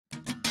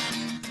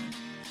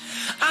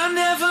I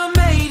never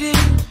made it,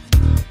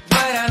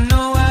 but I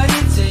know what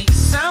it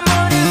takes. I'm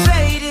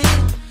motivated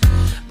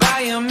by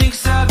a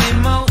mix of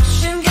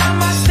emotion. Got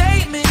my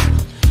statement,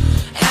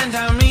 and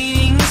I'm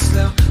reading it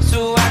slow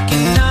so I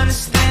can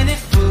understand it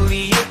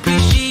fully.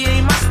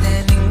 Appreciate my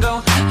standing,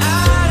 go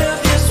out of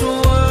this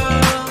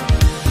world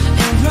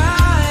and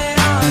right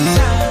on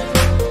time.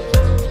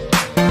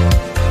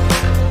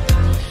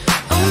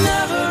 Oh,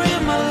 never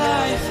in my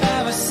life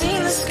have I seen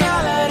the sky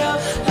light up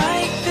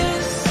like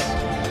this.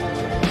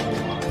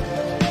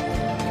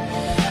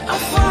 I'm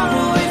far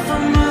away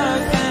from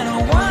Earth and I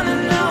wanna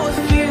know if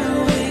you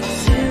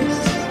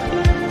exist.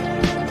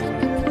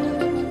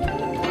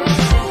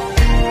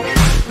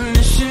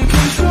 Mission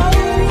control,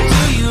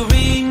 do you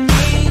read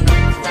me?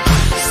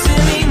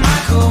 Send me my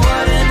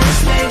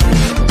coordinates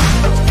lately.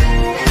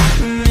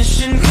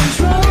 Mission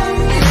control,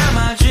 am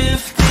I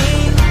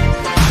drifting?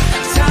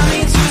 Tie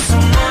me to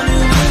someone who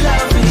will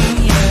love me.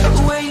 Yeah,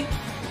 wait,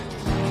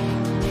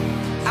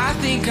 I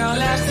think I'll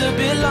last a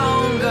bit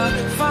longer.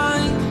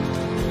 Fine,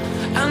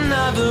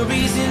 another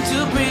reason to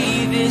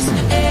breathe this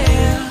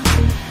air.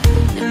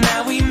 And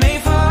that we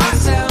made for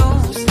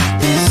ourselves.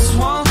 This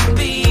won't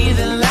be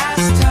the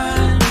last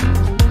time.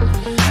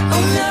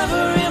 Oh,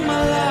 never in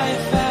my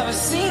life have I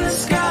seen the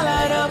sky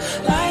light up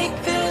like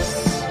this.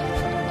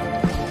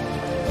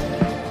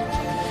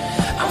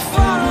 I'm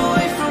far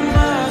away from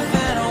Earth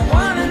and I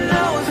wanna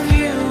know if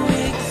you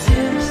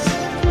exist.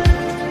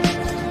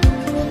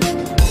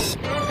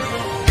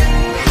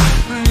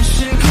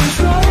 Mission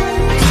control,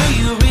 do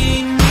you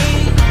read me?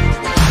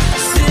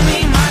 Send me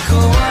my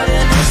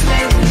coordinates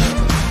lately.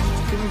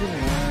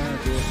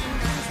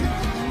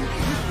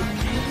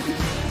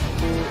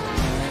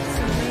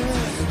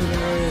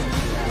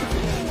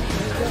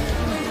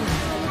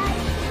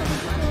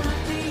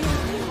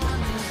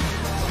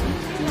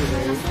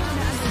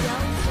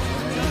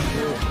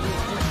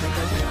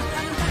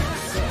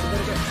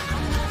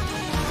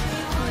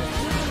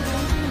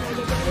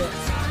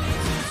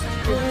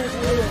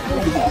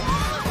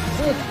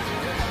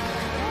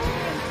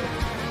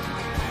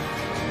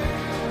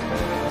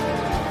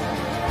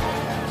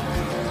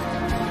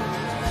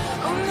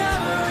 Oh,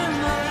 never in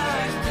my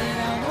life did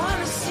I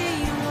wanna see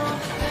you more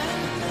than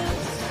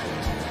this.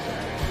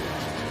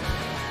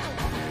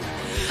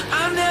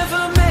 I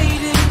never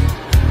made it,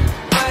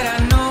 but I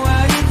know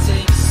what it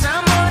takes.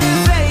 I'm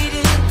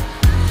motivated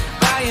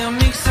by a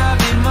mix of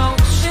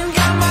emotion.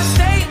 Got my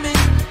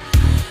statement,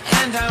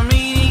 and I'm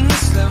reading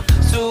it slow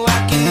so I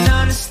can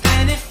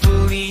understand it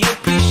fully.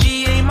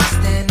 Appreciate my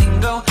standing,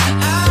 go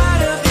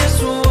out of this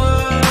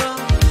world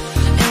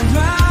and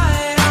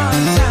right on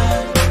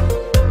time.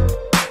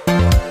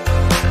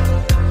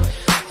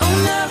 Oh,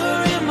 never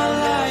in my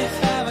life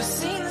have I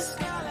seen the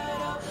sky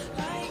light up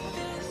like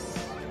this.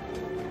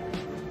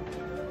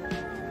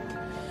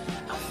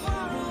 I'm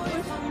far away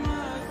from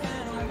Earth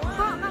and I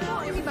Kok kamu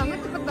ini banget,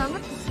 cepet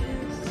banget.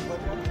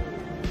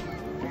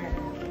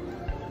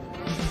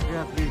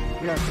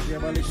 Lihat dia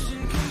balik.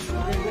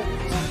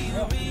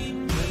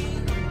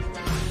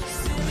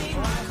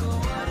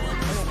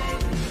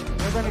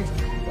 Ayo nih.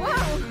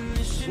 Wow.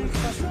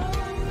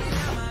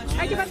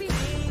 Ayo papi.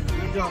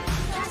 Jom.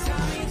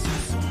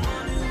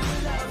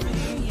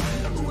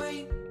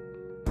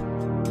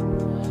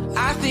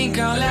 I think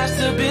I'll last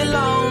a bit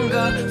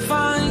longer.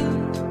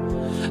 Find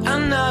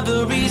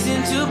another reason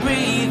to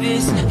breathe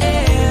this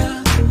air.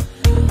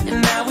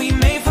 And that we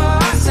made for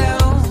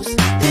ourselves.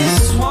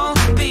 This won't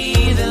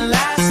be the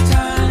last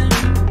time.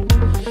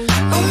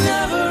 Oh,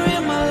 never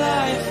in my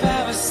life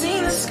have I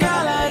seen the sky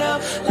light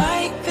up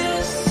like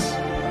this.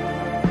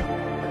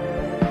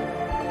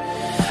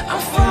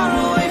 I'm far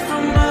away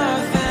from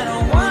Earth and I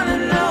wanna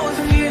know if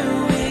you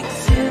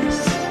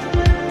exist.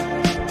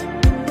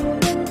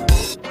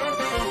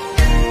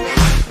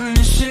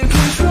 Mission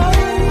control,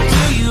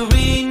 do you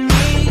read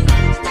me?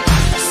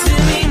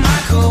 Send me my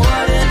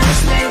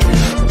coordinates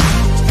lately.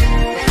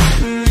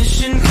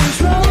 Mission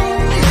control,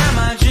 am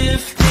I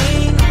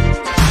drifting?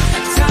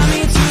 Tie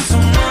me to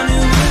someone who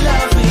will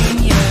love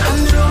me. Yeah, I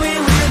knew it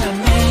when I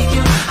met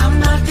you. I'm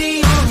not the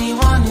only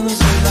one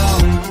who's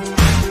alone.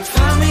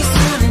 Find me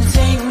soon and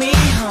take me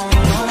home.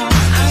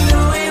 I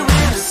knew it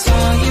when I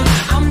saw you.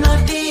 I'm not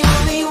the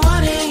only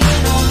one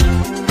hanging on.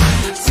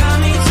 Tie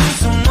me to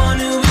someone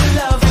who will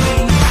love me.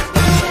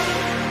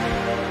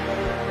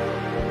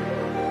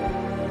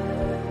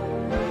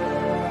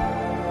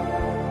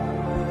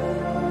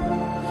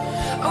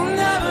 Oh,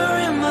 never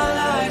in my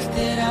life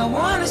did I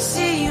wanna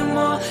see you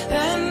more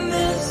than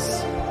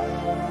this.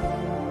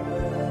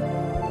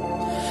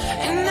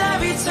 And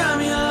every time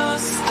you're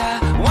lost, I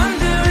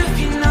wonder if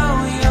you know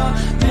you're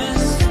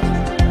missed.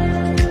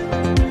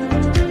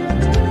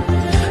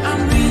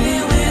 I'm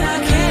breathing when I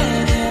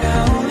can, and I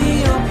only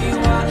hope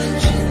you're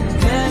watching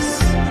this.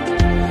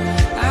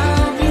 I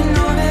hope you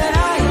know that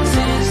I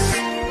exist.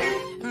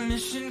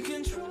 Mission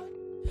control.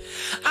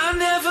 I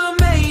never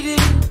made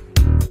it,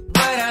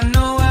 but I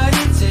know what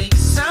it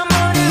takes. I'm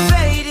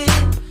motivated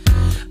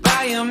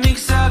by a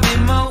mix of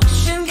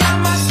emotion. Got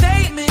my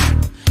statement,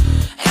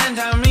 and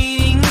I'm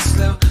reading it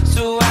slow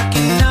so I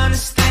can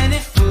understand.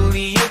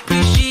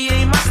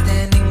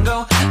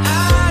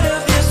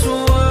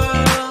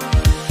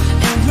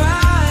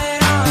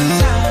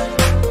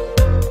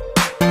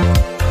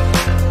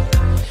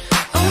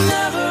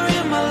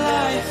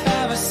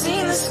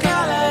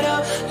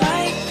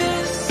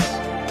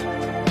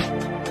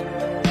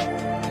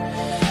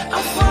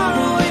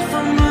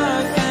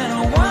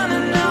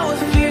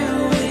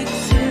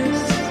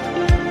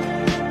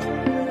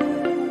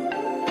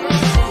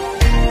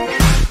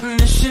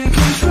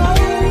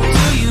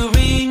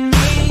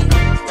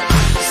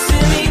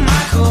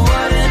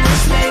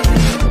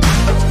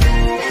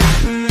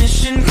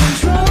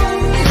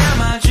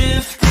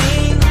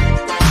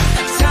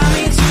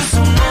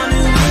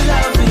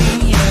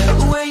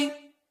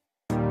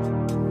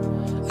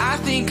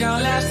 think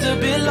I'll last a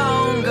bit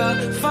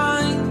longer.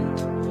 Find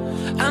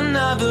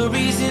another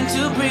reason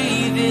to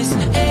breathe this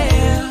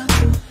air.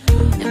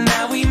 And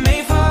now we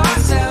made for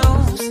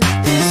ourselves.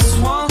 This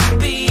won't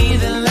be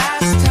the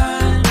last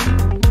time.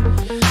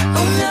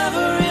 Oh,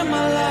 never in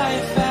my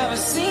life have I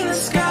seen the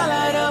sky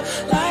light up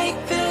like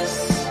this.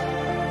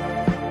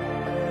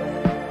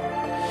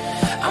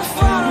 I'm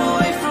far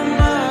away from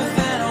Earth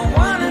and I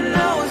wanna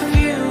know if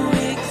you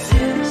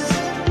exist.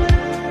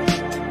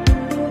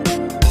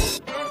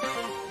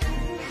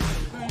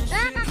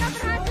 Kakak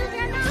berhasil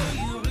ya, no? Do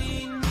you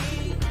read me?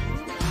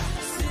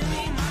 Send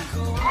me my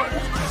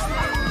coordinates.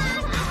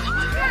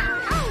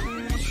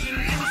 Mission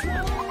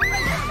control.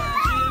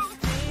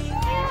 Drifting.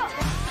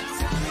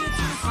 Tell me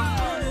to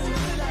someone who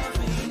will love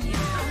me.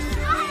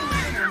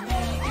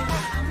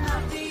 I'm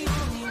not the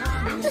only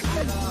one who's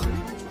alone.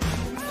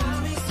 Find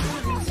me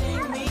soon and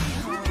take me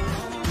home.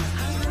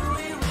 I knew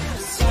it when I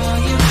saw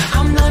you.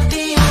 I'm not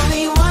the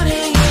only one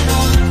hanging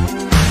on.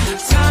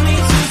 Tie me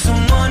to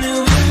someone who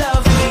will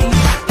love me.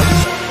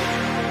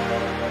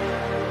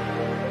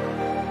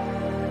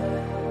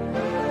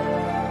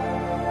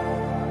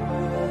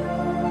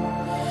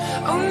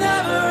 Oh,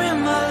 never in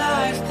my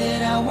life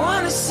did I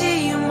want to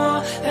see you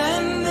more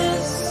than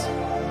this.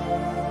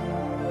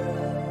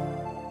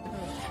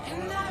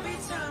 And every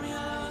time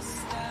you're lost,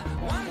 I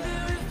wonder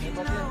if you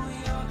know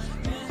you're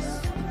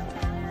missed.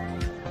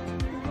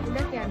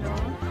 Udah ya, no?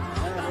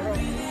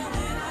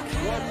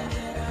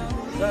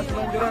 Udah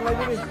selonjoran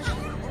lagi nih.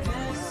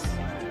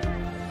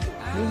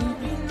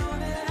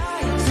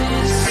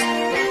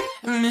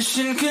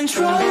 Mission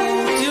control,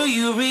 do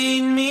you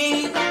read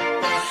me?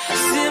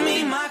 Send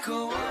me my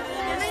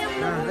coordinates.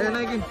 Nah, ayo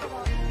lagi.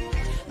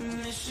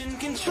 Mission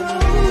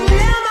control.